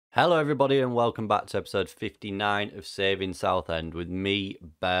Hello everybody and welcome back to episode 59 of Saving Southend with me,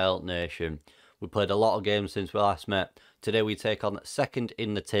 Bearlenation. We played a lot of games since we last met. Today we take on second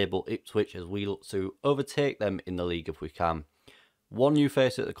in the table Ipswich as we look to overtake them in the league if we can. One new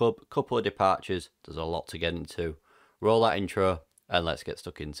face at the club, couple of departures, there's a lot to get into. Roll that intro and let's get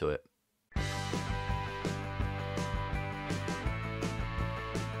stuck into it.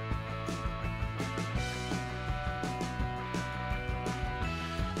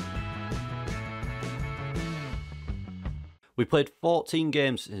 We played 14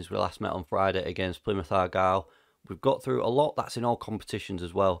 games since we last met on Friday against Plymouth Argyle. We've got through a lot, that's in all competitions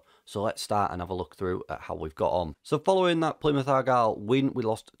as well. So let's start and have a look through at how we've got on. So following that Plymouth Argyle win, we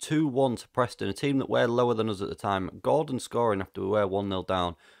lost 2-1 to Preston, a team that were lower than us at the time. Gordon scoring after we were 1-0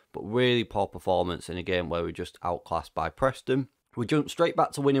 down, but really poor performance in a game where we were just outclassed by Preston. We jumped straight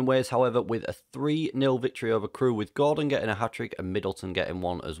back to winning ways, however, with a 3-0 victory over Crewe, with Gordon getting a hat-trick and Middleton getting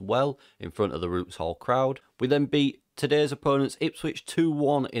one as well in front of the Roots Hall crowd. We then beat today's opponents Ipswich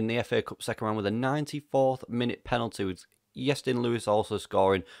 2-1 in the FA Cup second round with a 94th minute penalty, with Yestin Lewis also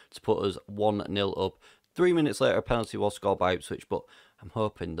scoring to put us 1-0 up. 3 minutes later a penalty was scored by Ipswich, but I'm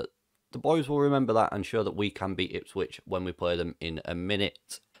hoping that the boys will remember that and show that we can beat Ipswich when we play them in a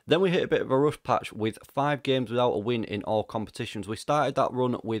minute. Then we hit a bit of a rush patch with 5 games without a win in all competitions. We started that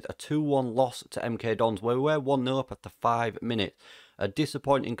run with a 2-1 loss to MK Dons where we were 1-0 up after 5 minutes. A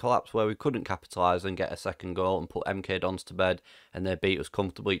disappointing collapse where we couldn't capitalise and get a second goal and put MK Dons to bed, and they beat us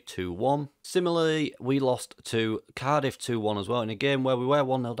comfortably 2-1. Similarly, we lost to Cardiff 2-1 as well in a game where we were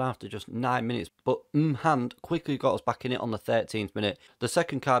 1-0 down after just 9 minutes, but Hand quickly got us back in it on the 13th minute. The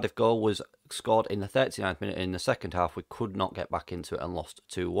second Cardiff goal was scored in the 39th minute, and in the second half we could not get back into it and lost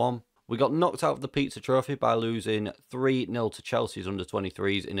 2-1. We got knocked out of the Pizza Trophy by losing 3-0 to Chelsea's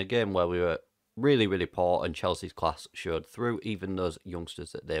under-23s in a game where we were really poor and Chelsea's class showed through, even those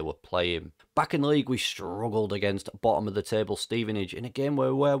youngsters that they were playing. Back in the league we struggled against bottom of the table Stevenage in a game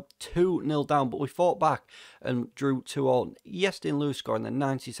where we were 2-0 down, but we fought back and drew 2-0. Yestin Lewis scoring the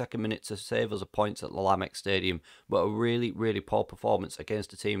 92nd minute to save us a point at the Lamex Stadium, but a really poor performance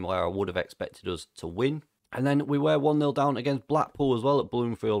against a team where I would have expected us to win. And then we were 1-0 down against Blackpool as well at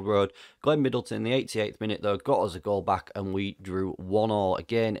Bloomfield Road. Glenn Middleton in the 88th minute though got us a goal back and we drew 1-1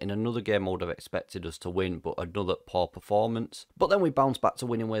 again in another game I would have expected us to win, but another poor performance. But then we bounced back to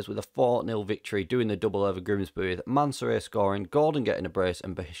winning ways with a 4-0 victory, doing the double over Grimsby with Mansour scoring, Gordon getting a brace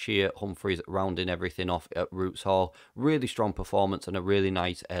and Bashir Humphreys rounding everything off at Roots Hall. Really strong performance and a really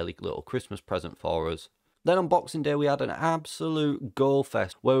nice early little Christmas present for us. Then on Boxing Day we had an absolute goal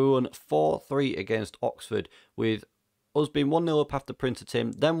fest where we won 4-3 against Oxford, with us being 1-0 up after Printer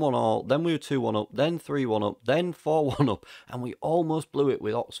Tim, then 1-1, then we were 2-1 up, then 3-1 up, then 4-1 up, and we almost blew it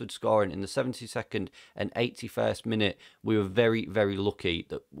with Oxford scoring in the 72nd and 81st minute. We were very lucky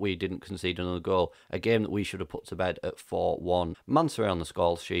that we didn't concede another goal, a game that we should have put to bed at 4-1. Mansour on the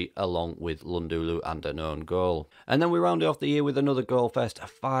score sheet along with Lundulu and an own goal. And then we rounded off the year with another goal fest, a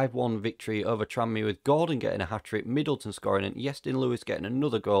 5-1 victory over Tranmere with Gordon getting a hat-trick, Middleton scoring and Yestin Lewis getting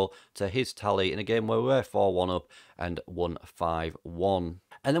another goal to his tally in a game where we were 4-1 up and won 5-1.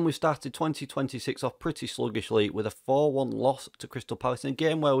 And then we started 2026 off pretty sluggishly with a 4-1 loss to Crystal Palace in a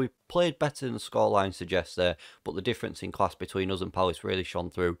game where we played better than the scoreline suggests there, but the difference in class between us and Palace really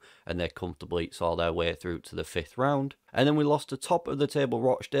shone through and they comfortably saw their way through to the 5th round. And then we lost to top of the table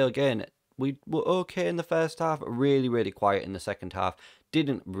Rochdale again. We were okay in the first half, really quiet in the second half.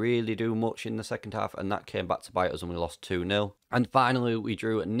 Didn't really do much in the second half, and that came back to bite us and we lost 2-0. And finally, we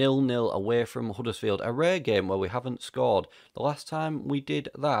drew 0-0 away from Huddersfield, a rare game where we haven't scored. The last time we did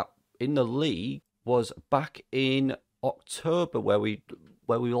that in the league was back in October, where we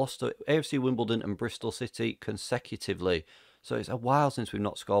lost to AFC Wimbledon and Bristol City consecutively. So it's a while since we've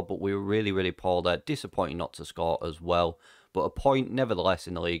not scored, but we were really poor there. Disappointing not to score as well. But a point, nevertheless,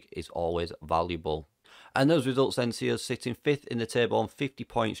 in the league is always valuable. And those results then see us sitting 5th in the table on 50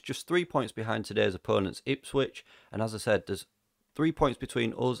 points, just 3 points behind today's opponents, Ipswich. And as I said, there's 3 points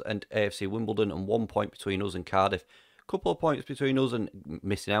between us and AFC Wimbledon and 1 point between us and Cardiff. Couple of points between us and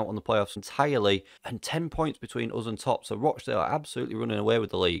missing out on the playoffs entirely, and 10 points between us and top. So Rochdale are absolutely running away with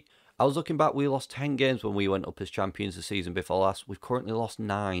the league. I was looking back, we lost 10 games when we went up as champions the season before last. We've currently lost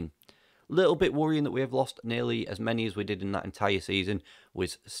 9. Little bit worrying that we have lost nearly as many as we did in that entire season,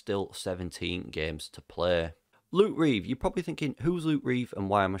 with still 17 games to play. Luke Reeve, you're probably thinking, who's Luke Reeve and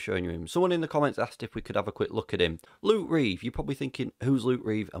why am I showing you him? Someone in the comments asked if we could have a quick look at him. Luke Reeve, you're probably thinking, who's Luke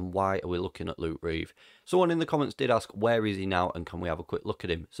Reeve and why are we looking at Luke Reeve? Someone in the comments did ask, where is he now and can we have a quick look at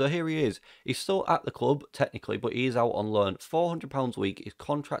him? So here he is. He's still at the club, technically, but he is out on loan. £400 a week. His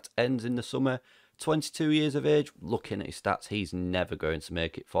contract ends in the summer. 22 years of age. Looking at his stats, he's never going to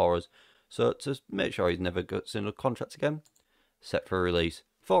make it for us. So to make sure he's never gets in a contract again, set for release.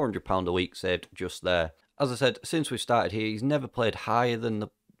 £400 a week saved just there. As I said, since we started here, he's never played higher than the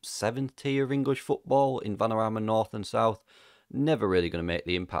 7th tier of English football in Vanarama North and South. Never really going to make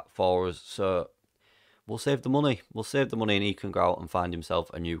the impact for us, so we'll save the money. We'll save the money and he can go out and find himself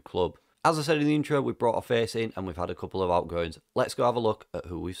a new club. As I said in the intro, we brought a face in and we've had a couple of outgoings. Let's go have a look at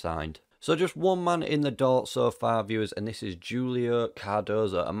who we've signed. So just one man in the door so far, viewers, and this is Julio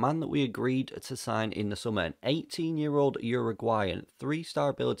Cardozo, a man that we agreed to sign in the summer. An 18-year-old Uruguayan, 3-star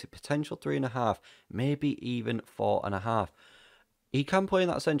ability, potential 3.5, maybe even 4.5. He can play in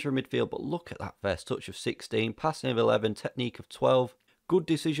that centre of midfield, but look at that first touch of 16, passing of 11, technique of 12. Good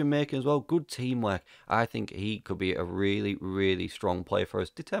decision making as well, good teamwork. I think he could be a really, really strong player for us.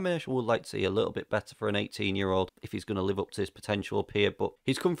 Determination would like to see a little bit better for an 18-year-old if he's going to live up to his potential up here. But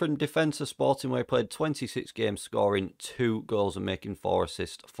he's come from Defence of Sporting, where he played 26 games, scoring 2 goals and making 4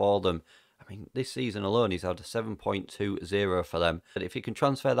 assists for them. I mean, this season alone, he's had a 7.20 for them. But if he can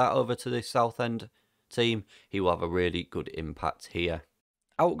transfer that over to this Southend team, he will have a really good impact here.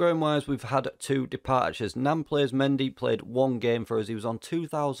 Outgoing wise, we've had 2 departures. Nam plays Mendy played 1 game for us. He was on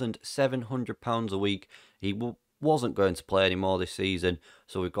 £2,700 a week. He wasn't going to play anymore this season,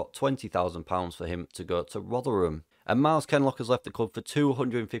 so we've got £20,000 for him to go to Rotherham. And Miles Kenlock has left the club for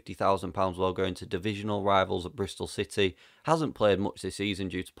 £250,000 while going to divisional rivals at Bristol City. Hasn't played much this season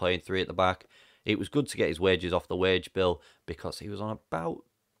due to playing 3 at the back. It was good to get his wages off the wage bill because he was on about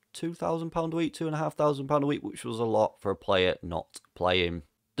 £2,000 a week, £2,500 a week, which was a lot for a player not playing.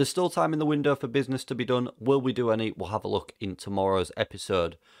 There's still time in the window for business to be done. Will we do any? We'll have a look in tomorrow's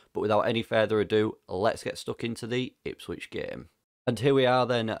episode. But without any further ado, let's get stuck into the Ipswich game. And here we are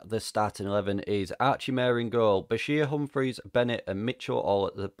then. The starting 11 is Archie Mayer in goal, Bashir, Humphreys, Bennett and Mitchell all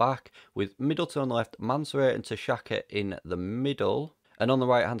at the back, with Middleton on the left, Mansour and Tashaka in the middle. And on the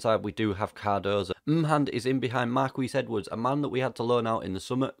right-hand side, we do have Cardozo. Mhand is in behind Marquise Edwards, a man that we had to loan out in the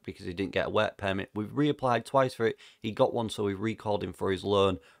summer because he didn't get a work permit. We've reapplied twice for it. He got one, so we've recalled him for his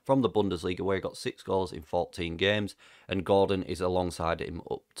loan from the Bundesliga, where he got 6 goals in 14 games. And Gordon is alongside him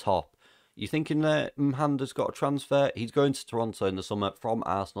up top. You thinking that Mhand has got a transfer? He's going to Toronto in the summer from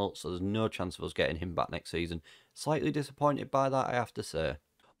Arsenal, so there's no chance of us getting him back next season. Slightly disappointed by that, I have to say.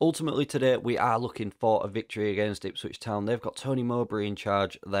 Ultimately today, we are looking for a victory against Ipswich Town. They've got Tony Mowbray in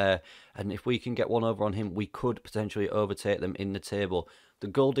charge there, and if we can get one over on him, we could potentially overtake them in the table. The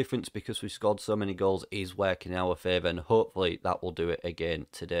goal difference, because we scored so many goals, is working in our favour, and hopefully that will do it again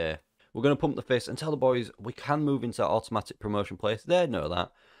today. We're going to pump the fist and tell the boys we can move into automatic promotion place. They know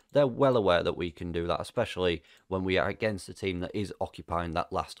that. They're well aware that we can do that, especially when we are against a team that is occupying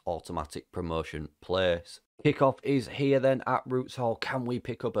that last automatic promotion place. Kickoff is here then at Roots Hall. Can we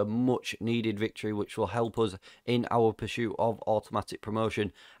pick up a much needed victory which will help us in our pursuit of automatic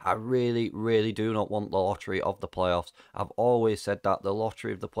promotion? I really, really do not want the lottery of the playoffs. I've always said that the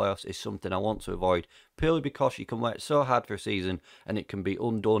lottery of the playoffs is something I want to avoid, purely because you can work so hard for a season and it can be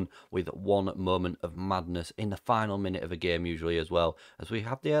undone with one moment of madness in the final minute of a game usually as well. As we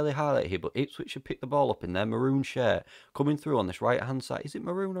have the early highlight here, but Ipswich should pick the ball up in their maroon shirt, coming through on this right hand side. Is it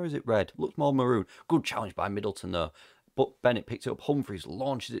maroon or is it red? Looks more maroon. Good challenge by Middleton though. But Bennett picks it up. Humphreys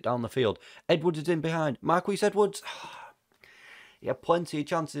launches it down the field. Edwards is in behind. Marquise Edwards. He had plenty of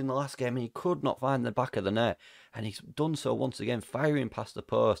chances in the last game and he could not find the back of the net. And he's done so once again, firing past the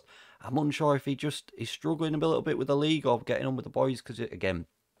post. I'm unsure if he just is struggling a little bit with the league or getting on with the boys because, again,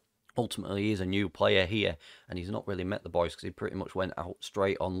 ultimately he is a new player here and he's not really met the boys because he pretty much went out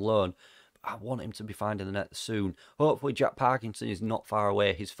straight on loan. I want him to be finding the net soon. Hopefully Jack Parkinson is not far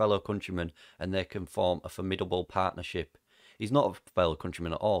away, his fellow countryman, and they can form a formidable partnership. He's not a fellow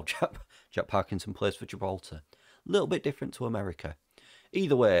countryman at all. Jack Parkinson plays for Gibraltar. A little bit different to America.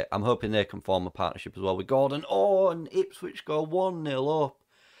 Either way, I'm hoping they can form a partnership as well with Gordon. Oh, and Ipswich go 1-0 up.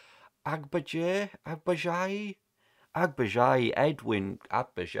 Agbajayi, Edwin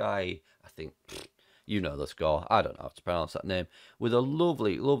Agbajayi, I think. You know the score. I don't know how to pronounce that name. With a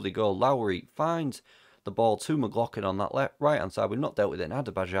lovely, lovely goal. Lowry finds the ball to McLaughlin on that right-hand side. We've not dealt with it. And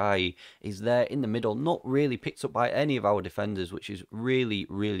Adebajayi is there in the middle. Not really picked up by any of our defenders, which is really,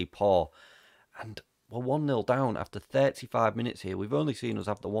 really poor. And we're 1-0 down after 35 minutes here. We've only seen us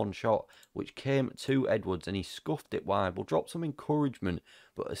have the one shot, which came to Edwards, and he scuffed it wide. We'll drop some encouragement,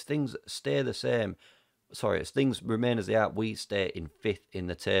 but as things stay the same... Sorry, as things remain as they are, we stay in 5th in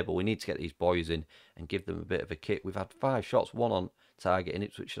the table. We need to get these boys in and give them a bit of a kick. We've had 5 shots, 1 on target, and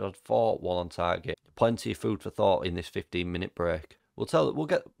Ipswich had 4, 1 on target. Plenty of food for thought in this 15-minute break. we'll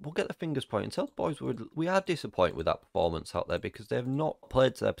get the fingers pointed and tell the boys we are disappointed with that performance out there, because they have not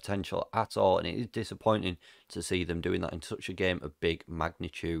played to their potential at all, and it is disappointing to see them doing that in such a game of big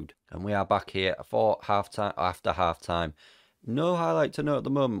magnitude. And we are back here for half-time, after half-time. No highlight to note at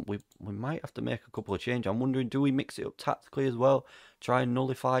the moment. We might have to make a couple of changes. I'm wondering, do we mix it up tactically as well? Try and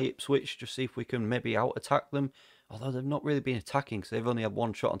nullify Ipswich, just see if we can maybe out-attack them. Although they've not really been attacking, because they've only had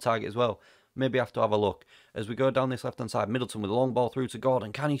one shot on target as well. Maybe have to have a look. As we go down this left-hand side, Middleton with a long ball through to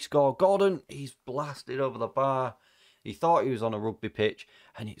Gordon. Can he score? Gordon, he's blasted over the bar. He thought he was on a rugby pitch,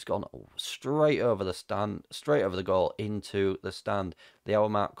 and it's gone straight over the stand, straight over the goal, into the stand. The hour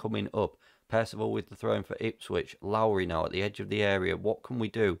mark coming up. Percival with the throw-in for Ipswich. Lowry now at the edge of the area. What can we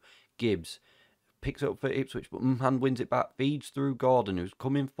do? Gibbs picks up for Ipswich, but Mhan wins it back. Feeds through Gordon, who's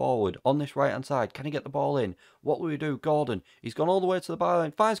coming forward on this right-hand side. Can he get the ball in? What will we do? Gordon, he's gone all the way to the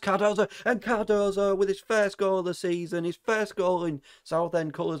byline. Finds Cardozo, and Cardozo with his first goal of the season. His first goal in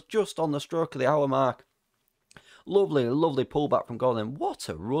Southend colours, just on the stroke of the hour mark. Lovely, lovely pullback from Gordon. What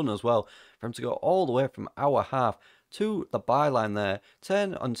a run as well, for him to go all the way from our half to the byline there.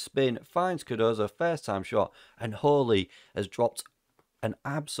 Turn and spin, finds Cardozo, first time shot, and Holy has dropped an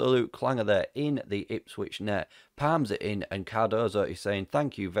absolute clanger there in the Ipswich net. Palms it in, and Cardozo is saying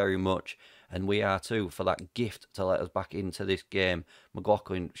thank you very much. And we are too, for that gift to let us back into this game.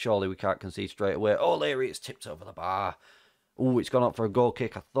 McLaughlin, surely we can't concede straight away. Oh, Leary, it's tipped over the bar. Oh, it's gone up for a goal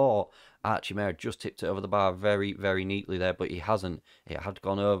kick. I thought Archie Mayer just tipped it over the bar very, very neatly there, but he hasn't. It had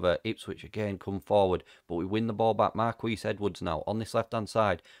gone over. Ipswich again come forward, but we win the ball back. Marquis Edwards now on this left-hand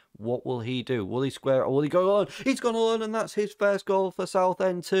side. What will he do? Will he square it, or will he go alone? He's gone alone, and that's his first goal for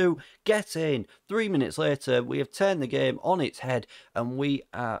Southend too. Get in. 3 minutes later, we have turned the game on its head, and we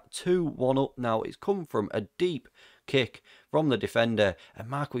are 2-1 up now. It's come from a deep kick from the defender, and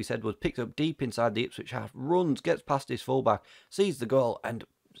Marquis Edwards picks up deep inside the Ipswich half, runs, gets past his fullback, sees the goal, and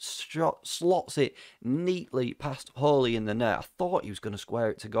slots it neatly past Hawley in the net. I thought he was going to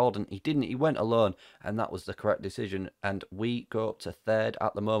square it to Gordon. He didn't. He went alone, and that was the correct decision. And we go up to third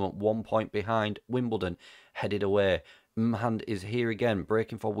at the moment, 1 point behind Wimbledon, headed away. Mhan is here again,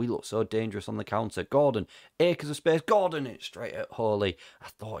 breaking for. We look so dangerous on the counter. Gordon, acres of space. Gordon, it's straight at Hawley. I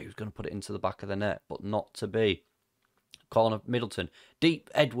thought he was going to put it into the back of the net, but not to be. Corner Middleton, deep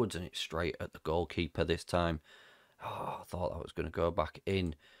Edwards, and it's straight at the goalkeeper this time. Oh, I thought that was going to go back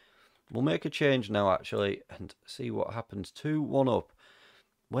in. We'll make a change now, actually, and see what happens. 2-1 up.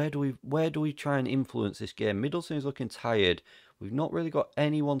 Where do we try and influence this game? Middleton is looking tired. We've not really got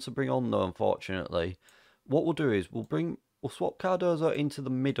anyone to bring on, though, unfortunately. What we'll do is we'll swap Cardozo into the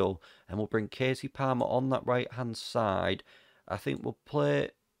middle, and we'll bring Casey Palmer on that right-hand side. I think we'll play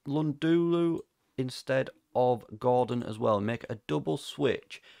Lundulu instead of Gordon as well, and make a double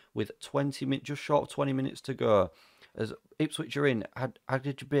switch with 20 minutes, just short of 20 minutes to go. As Ipswich are in,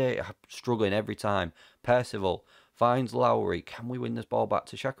 Adjibay struggling every time. Percival finds Lowry. Can we win this ball back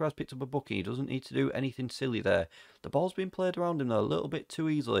to Shaka? Has picked up a booking. He doesn't need to do anything silly there. The ball's been played around him though a little bit too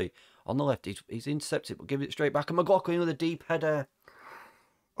easily. On the left, he's intercepted, but gives it straight back. And McLaughlin with a deep header.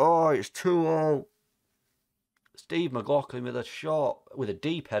 Oh, it's 2-0. Steve McLaughlin with a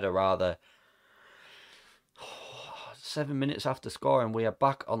deep header rather. 7 minutes after scoring, we are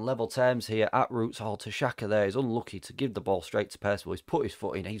back on level terms here at Roots Hall. To Shaka there is unlucky to give the ball straight to Percival. He's put his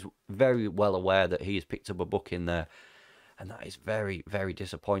foot in. He's very well aware that he has picked up a booking there. And that is very, very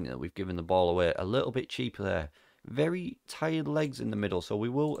disappointing that we've given the ball away. A little bit cheaper there. Very tired legs in the middle, so we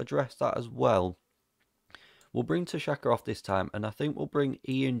will address that as well. We'll bring Tashaka off this time, and I think we'll bring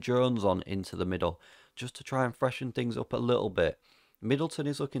Ian Jones on into the middle, just to try and freshen things up a little bit. Middleton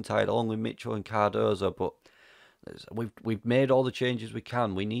is looking tired, along with Mitchell and Cardozo, but we've made all the changes we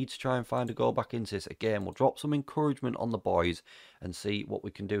can. We need to try and find a goal back into this. Again, we'll drop some encouragement on the boys and see what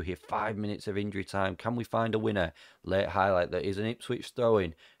we can do here. 5 minutes of injury time. Can we find a winner? Late highlight, that is an Ipswich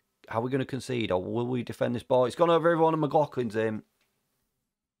throw-in. How are we going to concede, or will we defend this ball? It's gone over everyone, and McLaughlin's in.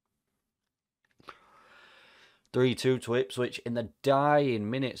 3-2 to Ipswich in the dying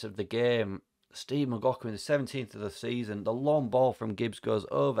minutes of the game. Steve McLaughlin, the 17th of the season. The long ball from Gibbs goes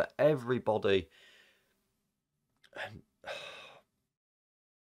over everybody. And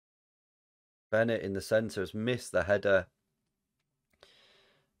Bennett in the centre has missed the header.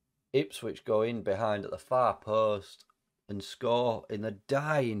 Ipswich go in behind at the far post and score in the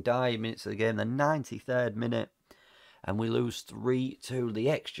dying minutes of the game, the 93rd minute. And we lose 3-2. The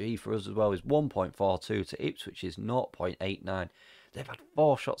XG for us as well is 1.42 to Ipswich's 0.89. They've had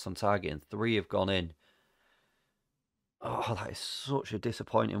 4 shots on target and 3 have gone in. Oh, that is such a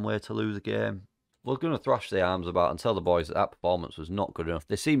disappointing way to lose a game. We're going to thrash the arms about and tell the boys that that performance was not good enough.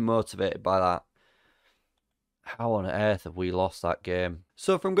 They seem motivated by that. How on earth have we lost that game?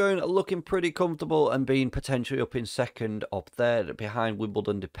 So from looking pretty comfortable and being potentially up in second or third behind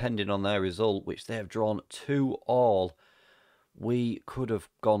Wimbledon, depending on their result, which they have drawn 2-2, we could have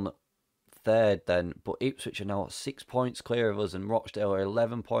gone third then. But Ipswich are now 6 points clear of us and Rochdale are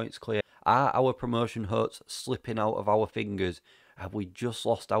 11 points clear. Are our promotion hopes slipping out of our fingers? Have we just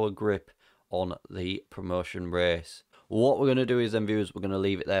lost our grip on the promotion race? What we're going to do is then, viewers, we're going to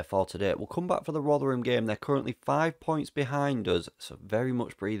leave it there for today. We'll come back for the Rotherham game. They're currently 5 points behind us, so very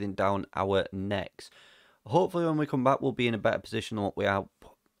much breathing down our necks. Hopefully when we come back, we'll be in a better position than what we are.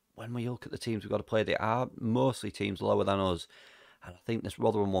 But when we look at the teams we've got to play, they are mostly teams lower than us. And I think this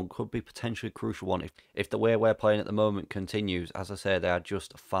Rotherham one could be potentially a crucial one if the way we're playing at the moment continues. As I say, they are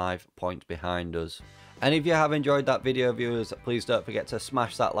just 5 points behind us. And if you have enjoyed that video, viewers, please don't forget to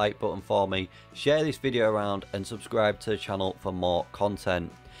smash that like button for me, share this video around and subscribe to the channel for more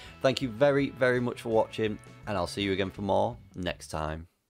content. Thank you very, very much for watching, and I'll see you again for more next time.